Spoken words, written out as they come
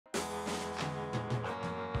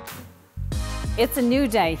It's a new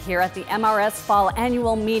day here at the MRS Fall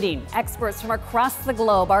Annual Meeting. Experts from across the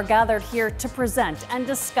globe are gathered here to present and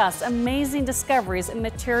discuss amazing discoveries in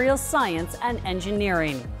materials science and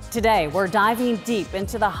engineering. Today, we're diving deep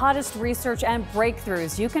into the hottest research and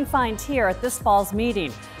breakthroughs you can find here at this fall's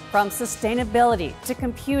meeting. From sustainability to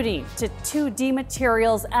computing to 2D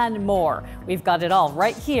materials and more. We've got it all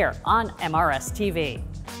right here on MRS TV.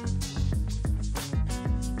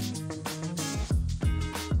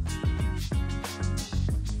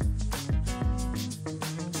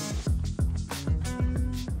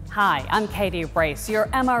 Hi, I'm Katie Brace, your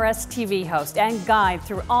MRS TV host and guide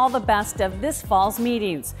through all the best of this fall's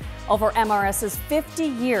meetings. Over MRS's 50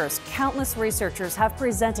 years, countless researchers have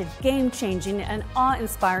presented game-changing and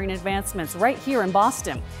awe-inspiring advancements right here in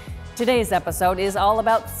Boston. Today's episode is all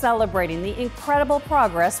about celebrating the incredible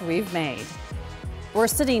progress we've made. We're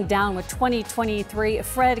sitting down with 2023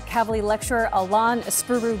 Fred Kavli lecturer Alán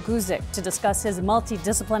Aspuru-Guzik to discuss his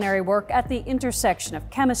multidisciplinary work at the intersection of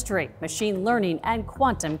chemistry, machine learning, and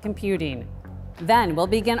quantum computing. Then we'll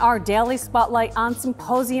begin our daily spotlight on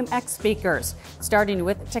Symposium X speakers, starting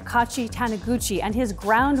with Takashi Taniguchi and his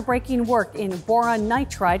groundbreaking work in boron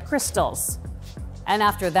nitride crystals. And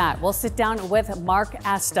after that, we'll sit down with Mark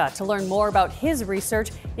Asta to learn more about his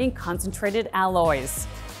research in concentrated alloys.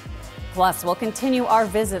 Plus, we'll continue our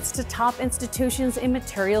visits to top institutions in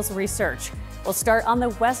materials research. We'll start on the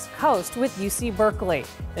West Coast with UC Berkeley,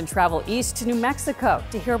 then travel east to New Mexico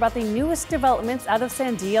to hear about the newest developments out of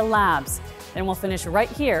Sandia Labs. Then we'll finish right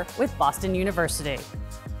here with Boston University.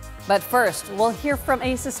 But first, we'll hear from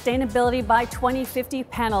a Sustainability by 2050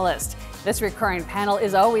 panelist. This recurring panel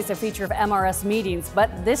is always a feature of MRS meetings,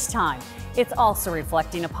 but this time, it's also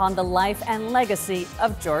reflecting upon the life and legacy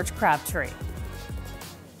of George Crabtree.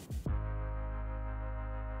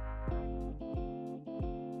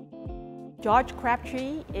 George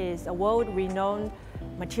Crabtree is a world-renowned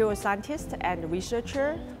material scientist and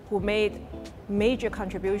researcher who made major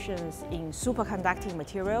contributions in superconducting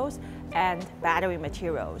materials and battery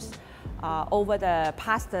materials. Over the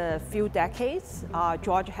past few decades,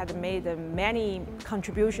 George had made many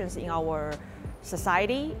contributions in our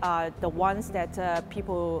society. The ones that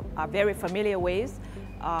people are very familiar with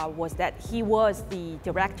was that he was the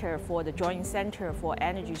director for the Joint Center for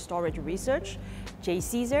Energy Storage Research,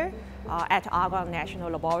 JCESR, at Argonne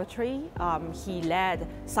National Laboratory. He led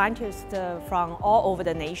scientists from all over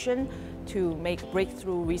the nation to make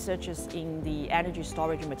breakthrough researches in the energy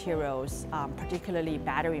storage materials, particularly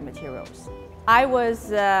battery materials. I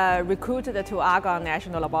was recruited to Argonne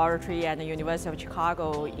National Laboratory at the University of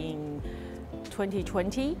Chicago in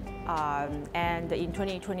 2020, and in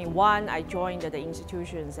 2021 I joined the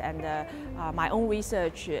institutions, and my own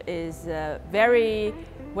research is very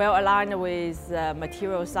well aligned with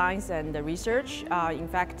material science and research. In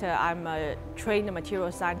fact, I'm a trained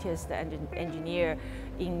material scientist and engineer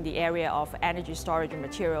in the area of energy storage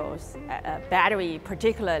materials, battery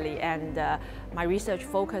particularly, and my research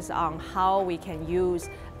focuses on how we can use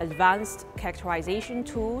advanced characterization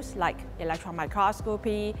tools like electron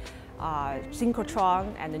microscopy,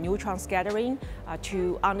 synchrotron and neutron scattering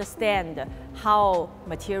to understand how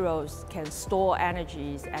materials can store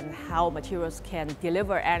energies and how materials can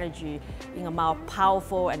deliver energy in a more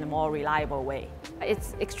powerful and more reliable way.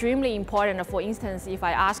 It's extremely important. For instance, if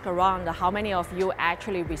I ask around how many of you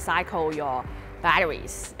actually recycle your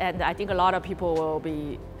batteries, and I think a lot of people will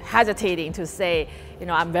be hesitating to say, you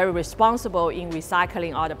know, I'm very responsible in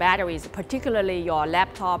recycling all the batteries, particularly your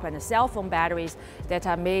laptop and cell phone batteries that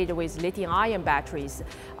are made with lithium-ion batteries.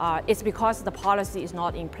 It's because the policy is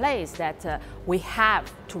not in place that we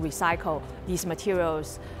have to recycle these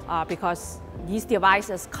materials because these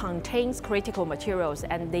devices contain critical materials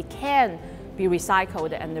and they can be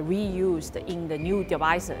recycled and reused in the new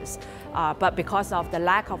devices. But because of the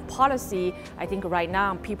lack of policy, I think right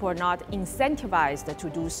now people are not incentivized to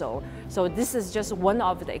do so. So this is just one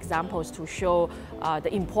of the examples to show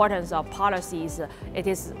the importance of policies. It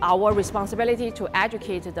is our responsibility to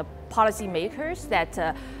educate the policymakers that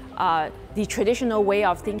the traditional way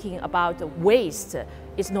of thinking about waste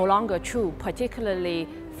is no longer true, particularly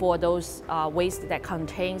for those waste that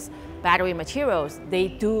contains battery materials. They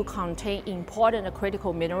do contain important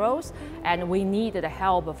critical minerals, and we need the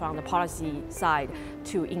help from the policy side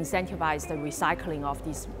to incentivize the recycling of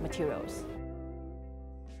these materials.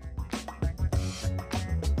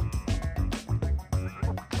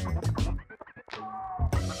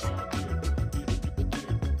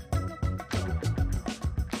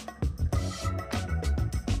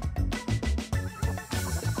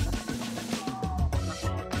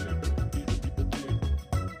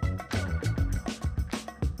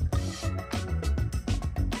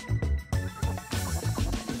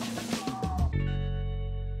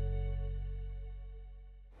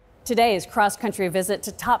 Today's cross-country visit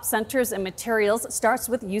to top centers and materials starts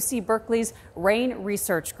with UC Berkeley's Rayne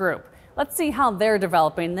research group. Let's see how they're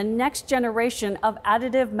developing the next generation of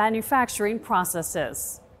additive manufacturing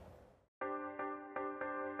processes.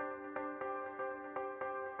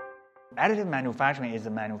 Additive manufacturing is a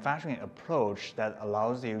manufacturing approach that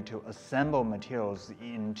allows you to assemble materials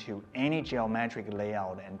into any geometric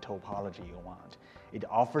layout and topology you want. It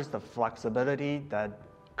offers the flexibility that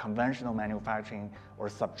conventional manufacturing or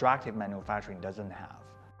subtractive manufacturing doesn't have.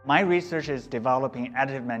 My research is developing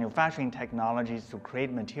additive manufacturing technologies to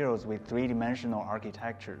create materials with three-dimensional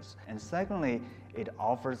architectures. And secondly, it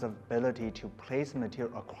offers the ability to place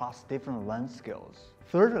material across different length scales.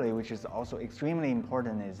 Thirdly, which is also extremely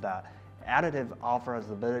important, is that additive offers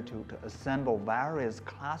the ability to assemble various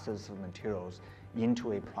classes of materials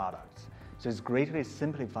into a product. So it greatly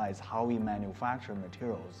simplifies how we manufacture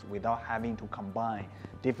materials without having to combine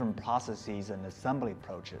different processes and assembly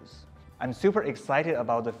approaches. I'm super excited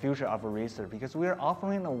about the future of research because we are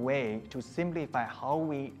offering a way to simplify how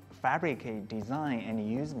we fabricate, design, and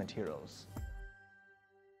use materials.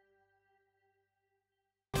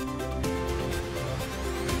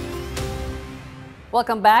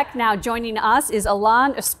 Welcome back. Now joining us is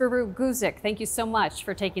Alán Aspuru-Guzik. Thank you so much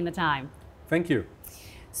for taking the time. Thank you.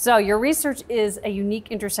 So your research is a unique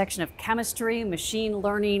intersection of chemistry, machine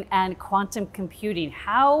learning, and quantum computing.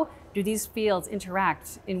 How do these fields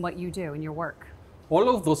interact in what you do in your work? All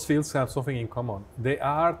of those fields have something in common. They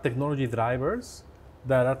are technology drivers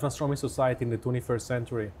that are transforming society in the 21st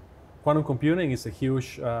century. Quantum computing is a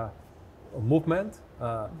huge movement.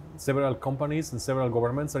 Several companies and several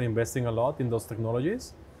governments are investing a lot in those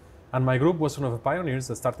technologies. And my group was one of the pioneers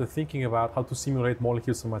that started thinking about how to simulate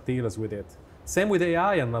molecules and materials with it. Same with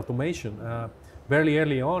AI and automation. Very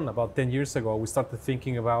early on, about 10 years ago, we started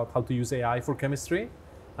thinking about how to use AI for chemistry,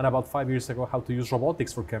 and about 5 years ago, how to use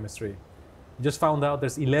robotics for chemistry. We just found out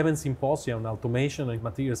there's 11 symposia on automation and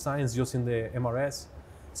material science just in the MRS.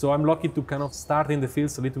 So I'm lucky to kind of start in the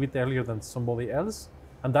fields a little bit earlier than somebody else.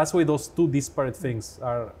 And that's why those two disparate things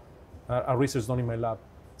are research done in my lab.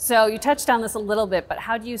 So you touched on this a little bit, but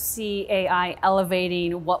how do you see AI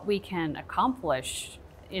elevating what we can accomplish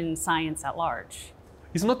in science at large?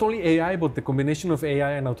 It's not only AI, but the combination of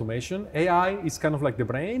AI and automation. AI is kind of like the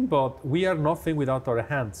brain, but we are nothing without our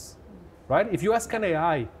hands, right? If you ask an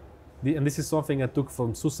AI, and this is something I took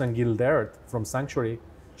from Susan Gildert from Sanctuary,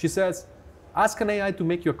 she says, ask an AI to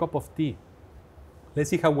make you a cup of tea. Let's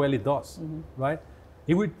see how well it does, right?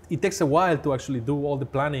 It takes a while to actually do all the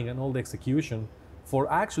planning and all the execution for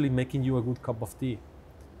actually making you a good cup of tea.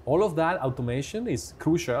 All of that automation is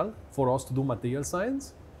crucial for us to do material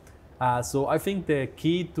science. So I think the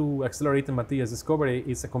key to accelerating materials discovery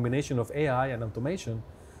is a combination of AI and automation,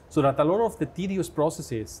 so that a lot of the tedious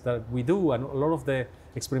processes that we do and a lot of the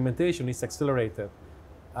experimentation is accelerated.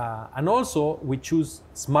 And also we choose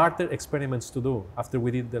smarter experiments to do after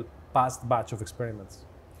we did the past batch of experiments.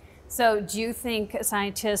 So do you think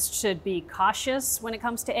scientists should be cautious when it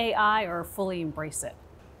comes to AI or fully embrace it?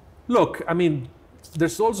 Look, I mean,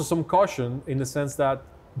 there's also some caution in the sense that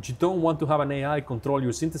you don't want to have an AI control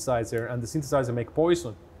your synthesizer and the synthesizer make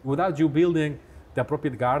poison without you building the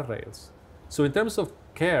appropriate guardrails. So in terms of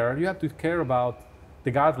care, you have to care about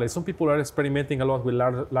the guardrails. Some people are experimenting a lot with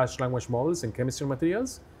large language models and chemistry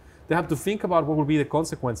materials. They have to think about what will be the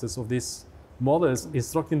consequences of these models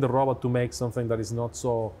instructing the robot to make something that is not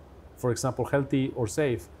so, for example, healthy or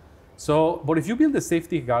safe. So, but if you build the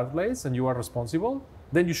safety guardrails and you are responsible,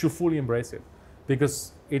 then you should fully embrace it,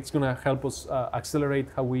 because it's going to help us accelerate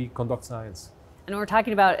how we conduct science. And we're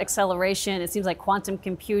talking about acceleration. It seems like quantum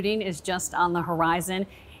computing is just on the horizon.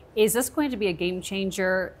 Is this going to be a game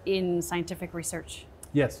changer in scientific research?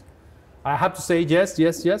 Yes. I have to say yes.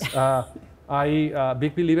 I'm a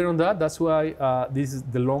big believer on that. That's why this is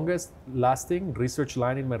the longest lasting research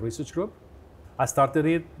line in my research group. I started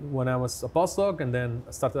it when I was a postdoc, and then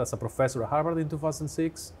I started as a professor at Harvard in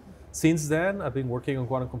 2006. Since then, I've been working on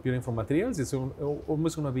quantum computing for materials. It's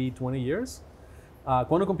almost going to be 20 years.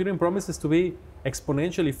 Quantum computing promises to be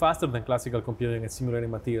exponentially faster than classical computing at simulating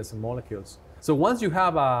materials and molecules. So once you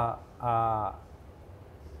have a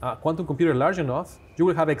quantum computer large enough, you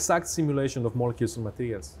will have exact simulation of molecules and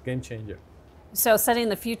materials. Game changer. So setting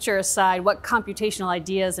the future aside, what computational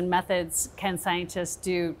ideas and methods can scientists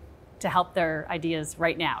do to help their ideas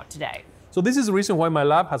right now, today? So this is the reason why my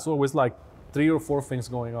lab has always like 3 or 4 things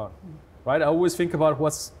going on, right? I always think about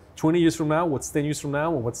what's 20 years from now, what's 10 years from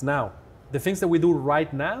now, and what's now. The things that we do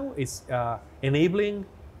right now is enabling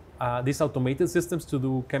these automated systems to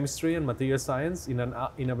do chemistry and material science in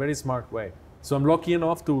a very smart way. So I'm lucky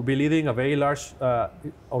enough to be leading a very large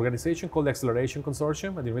organization called the Acceleration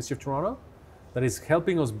Consortium at the University of Toronto that is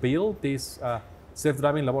helping us build these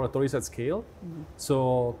self-driving laboratories at scale.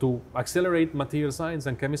 So to accelerate material science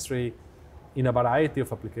and chemistry in a variety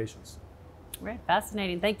of applications. Right,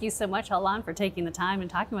 fascinating. Thank you so much, Alán, for taking the time and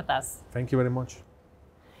talking with us. Thank you very much.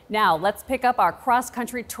 Now, let's pick up our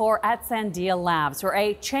cross-country tour at Sandia Labs, where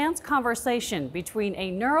a chance conversation between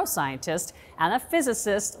a neuroscientist and a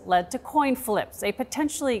physicist led to COINFLIPS, a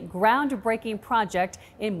potentially groundbreaking project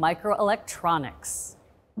in microelectronics.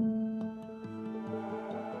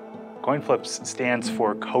 COINFLIPS stands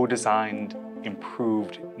for Co-Designed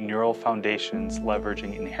Improved Neural Foundations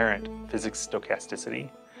Leveraging Inherent Physics Stochasticity.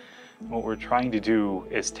 What we're trying to do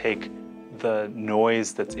is take the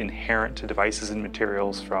noise that's inherent to devices and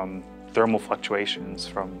materials from thermal fluctuations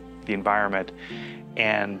from the environment,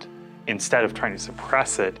 and instead of trying to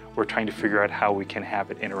suppress it, we're trying to figure out how we can have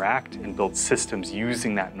it interact and build systems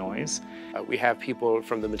using that noise. We have people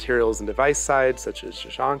from the materials and device side, such as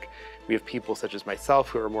Shashank. We have people such as myself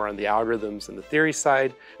who are more on the algorithms and the theory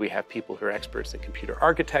side. We have people who are experts in computer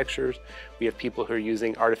architectures. We have people who are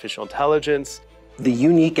using artificial intelligence. The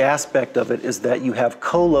unique aspect of it is that you have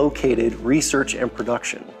co-located research and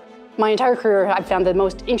production. My entire career, I've found the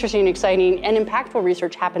most interesting, exciting, and impactful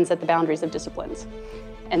research happens at the boundaries of disciplines.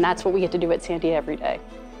 And that's what we get to do at Sandia every day.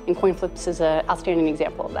 And COINFLIPS is an outstanding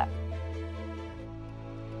example of that.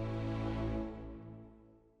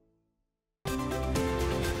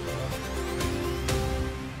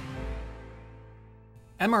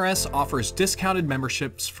 MRS offers discounted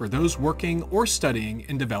memberships for those working or studying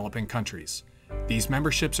in developing countries. These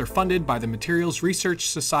memberships are funded by the Materials Research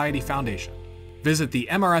Society Foundation. Visit the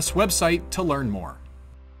MRS website to learn more.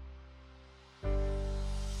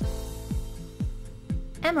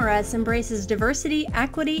 MRS embraces diversity,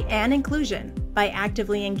 equity, and inclusion by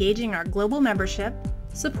actively engaging our global membership,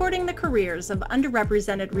 supporting the careers of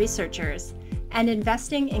underrepresented researchers, and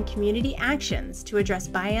investing in community actions to address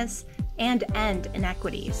bias and end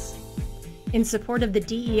inequities. In support of the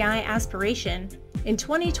DEI aspiration, in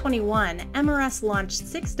 2021, MRS launched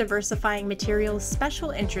 6 diversifying materials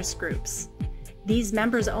special interest groups. These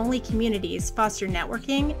members-only communities foster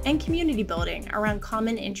networking and community building around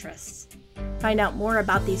common interests. Find out more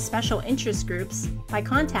about these special interest groups by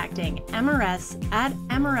contacting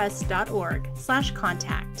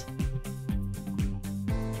mrs@mrs.org/contact.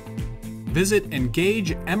 Visit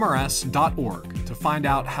engagemrs.org to find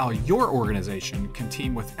out how your organization can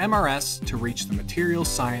team with MRS to reach the materials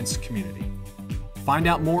science community. Find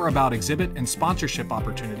out more about exhibit and sponsorship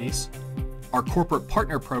opportunities, our corporate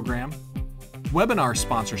partner program, webinar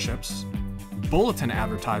sponsorships, bulletin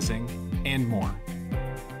advertising, and more.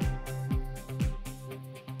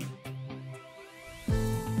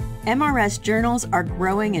 MRS journals are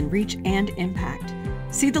growing in reach and impact.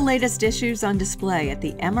 See the latest issues on display at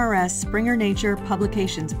the MRS Springer Nature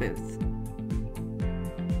Publications booth.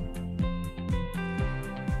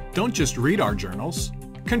 Don't just read our journals,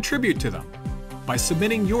 contribute to them. By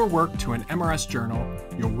submitting your work to an MRS journal,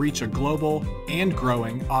 you'll reach a global and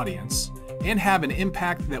growing audience and have an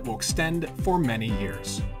impact that will extend for many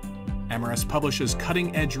years. MRS publishes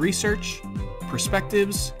cutting-edge research,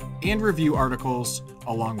 perspectives, and review articles,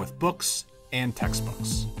 along with books and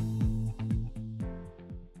textbooks.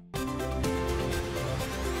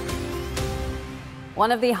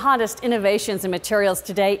 One of the hottest innovations in materials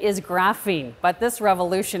today is graphene, but this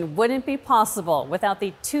revolution wouldn't be possible without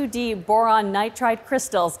the 2D boron nitride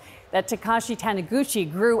crystals that Takashi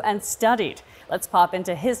Taniguchi grew and studied. Let's pop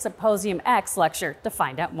into his Symposium X lecture to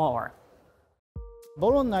find out more.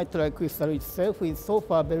 Boron nitride crystal itself is so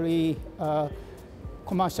far very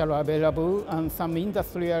commercially available, and some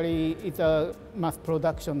industrially is a mass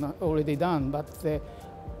production already done, but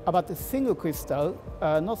about the single crystal,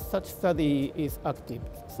 not such study is active.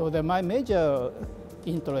 So my major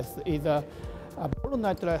interest is boron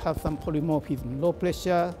nitride has some polymorphism, low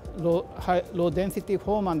pressure, low density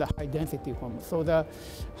form, and the high density form. So the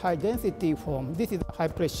high density form, this is a high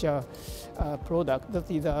pressure product that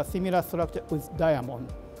is a similar structure with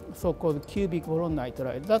diamond, so-called cubic boron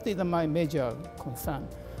nitride. That is my major concern.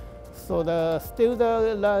 So still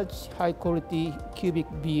the large high quality cubic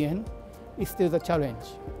BN is still the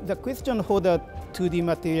challenge. The question for the 2D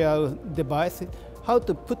material device, how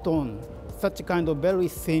to put on such kind of very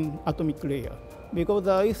thin atomic layer. Because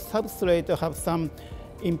if substrate have some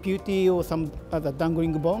impurity or some other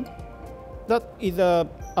dangling bond, that is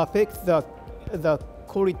affects the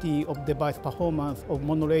quality of device performance of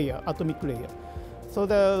monolayer, atomic layer. So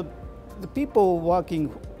the people working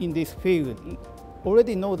in this field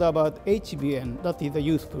already know about HBN, that is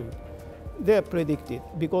useful. they are predicted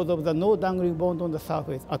because of the no dangling bond on the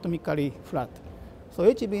surface, atomically flat. So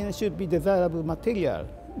HBN should be desirable material.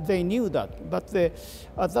 They knew that, but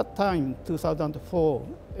at that time, 2004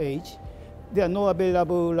 age, there are no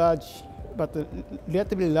available large, but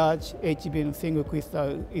relatively large HBN single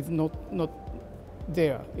crystal is not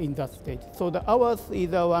there in that stage. So ours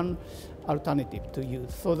is one alternative to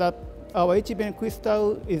use. So that our HBN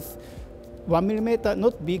crystal is 1 millimeter,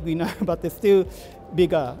 not big enough, but it's still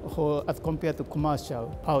bigger as compared to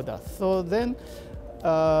commercial powders. So then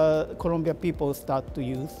Columbia people start to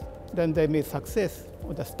use. Then they made success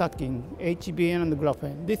with the stacking HBN and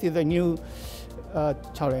graphene. This is a new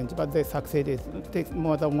challenge, but they succeeded. It takes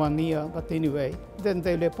more than 1 year, but anyway, then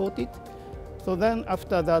they report it. So then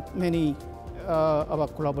after that, many our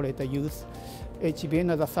collaborators use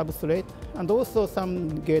HBN as a substrate, and also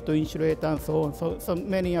some gate insulator and so on. So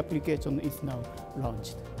many applications is now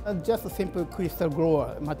launched. Just a simple crystal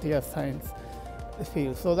grower, material science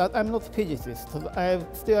field. So that I'm not a physicist. So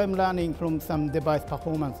I'm learning from some device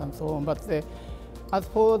performance and so on. But as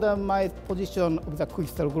for my position of the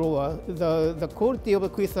crystal grower, the quality of the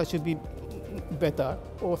crystal should be better,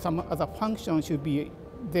 or some other function should be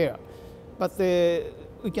there. But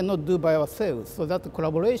we cannot do by ourselves. So that the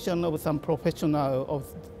collaboration of some professional of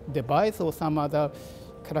device or some other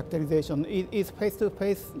characterization is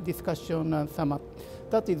face-to-face discussion, and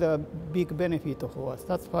that is a big benefit for us.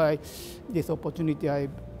 That's why this opportunity I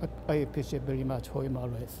appreciate very much for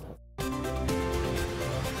MRS.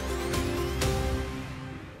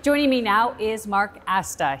 Joining me now is Mark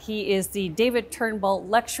Asta. He is the David Turnbull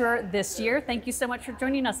Lecturer this year. Thank you so much for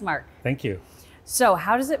joining us, Mark. Thank you. So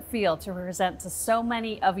how does it feel to present to so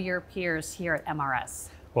many of your peers here at MRS?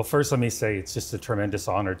 Well, first, let me say it's just a tremendous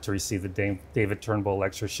honor to receive the David Turnbull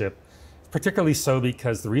Lectureship, particularly so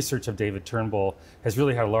because the research of David Turnbull has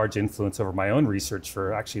really had a large influence over my own research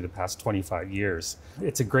for actually the past 25 years.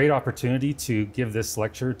 It's a great opportunity to give this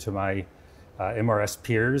lecture to my MRS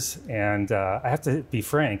peers, and I have to be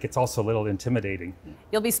frank, it's also a little intimidating.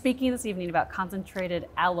 You'll be speaking this evening about concentrated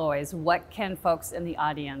alloys. What can folks in the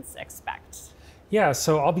audience expect? Yeah,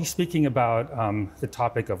 so I'll be speaking about the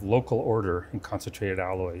topic of local order in concentrated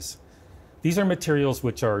alloys. These are materials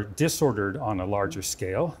which are disordered on a larger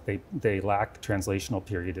scale. They lack translational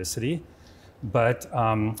periodicity, but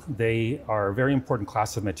they are a very important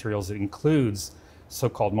class of materials that includes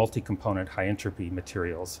so-called multi-component high entropy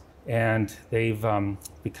materials. And they've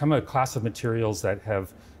become a class of materials that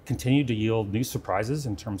have continued to yield new surprises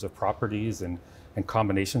in terms of properties and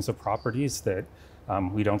combinations of properties that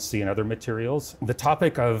we don't see in other materials. The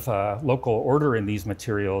topic of local order in these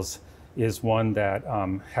materials is one that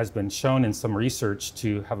has been shown in some research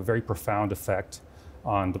to have a very profound effect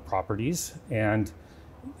on the properties. And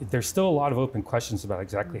there's still a lot of open questions about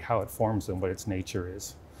exactly how it forms and what its nature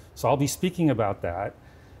is. So I'll be speaking about that.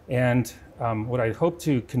 And what I hope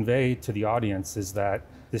to convey to the audience is that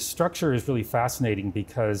this structure is really fascinating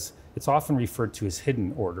because it's often referred to as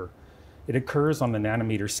hidden order. It occurs on the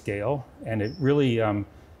nanometer scale, and it really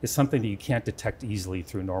is something that you can't detect easily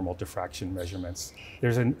through normal diffraction measurements.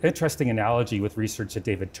 There's an interesting analogy with research that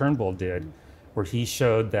David Turnbull did, where he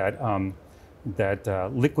showed that,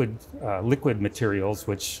 liquid materials,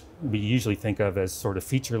 which we usually think of as sort of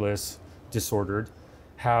featureless, disordered,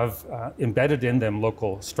 have embedded in them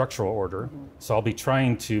local structural order. So I'll be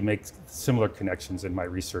trying to make similar connections in my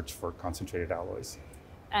research for concentrated alloys.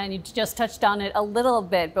 And you just touched on it a little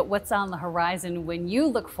bit, but what's on the horizon when you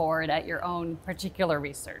look forward at your own particular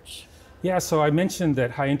research? Yeah, so I mentioned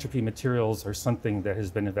that high entropy materials are something that has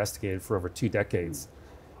been investigated for over 2 decades,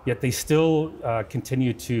 yet they still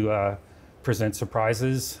continue to present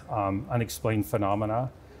surprises, unexplained phenomena,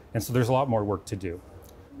 and so there's a lot more work to do.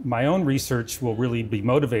 My own research will really be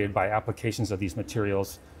motivated by applications of these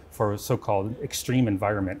materials for so-called extreme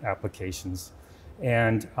environment applications.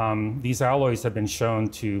 And these alloys have been shown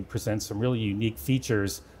to present some really unique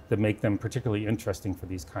features that make them particularly interesting for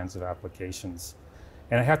these kinds of applications.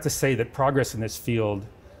 And I have to say that progress in this field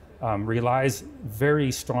relies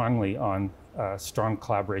very strongly on strong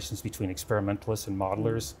collaborations between experimentalists and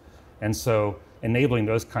modelers. And so enabling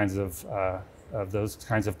those kinds of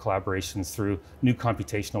collaborations through new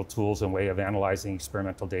computational tools and way of analyzing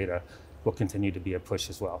experimental data will continue to be a push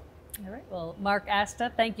as well. All right, well, Mark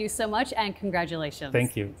Asta, thank you so much and congratulations.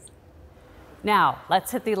 Thank you. Now,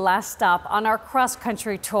 let's hit the last stop on our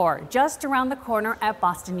cross-country tour, just around the corner at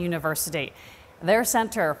Boston University. Their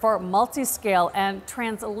Center for Multiscale and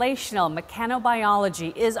Translational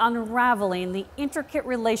Mechanobiology is unraveling the intricate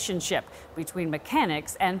relationship between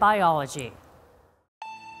mechanics and biology.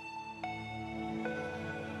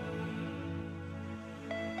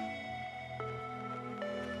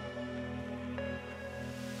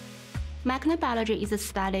 Mechanobiology is the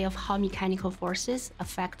study of how mechanical forces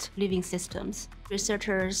affect living systems.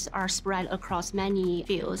 Researchers are spread across many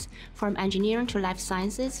fields, from engineering to life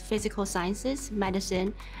sciences, physical sciences,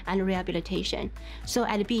 medicine, and rehabilitation. So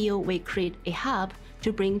at BU, we create a hub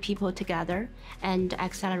to bring people together and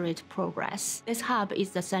accelerate progress. This hub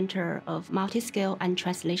is the center of Multiscale and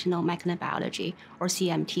Translational Mechanobiology, or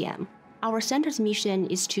CMTM. Our center's mission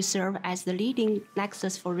is to serve as the leading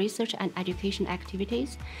nexus for research and education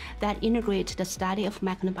activities that integrate the study of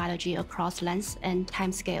mechanobiology across lengths and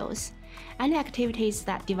time scales, and activities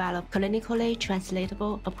that develop clinically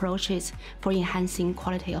translatable approaches for enhancing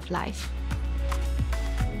quality of life.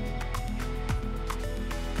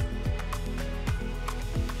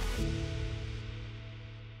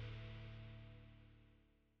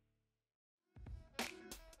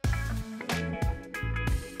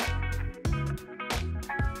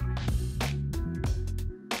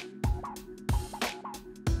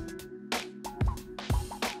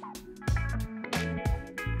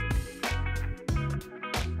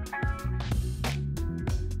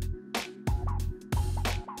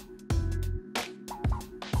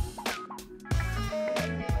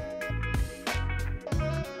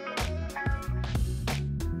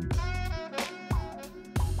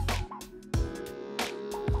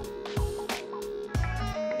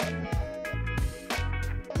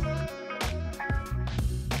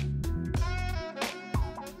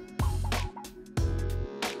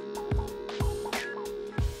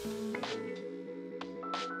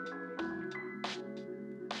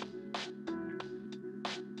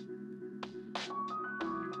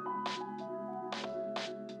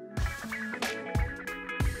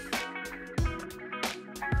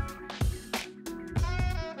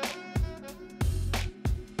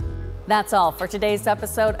 That's all for today's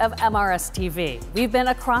episode of MRS TV. We've been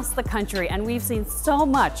across the country and we've seen so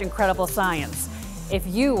much incredible science. If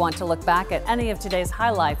you want to look back at any of today's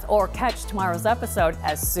highlights or catch tomorrow's episode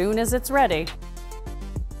as soon as it's ready,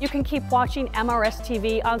 you can keep watching MRS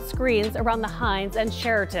TV on screens around the Hines and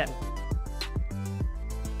Sheraton,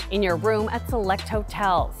 in your room at select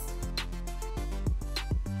hotels,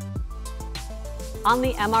 on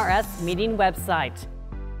the MRS meeting website,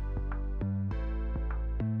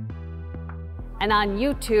 and on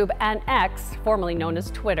YouTube and X, formerly known as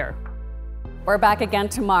Twitter. We're back again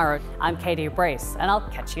tomorrow. I'm Katie Brace, and I'll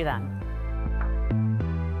catch you then.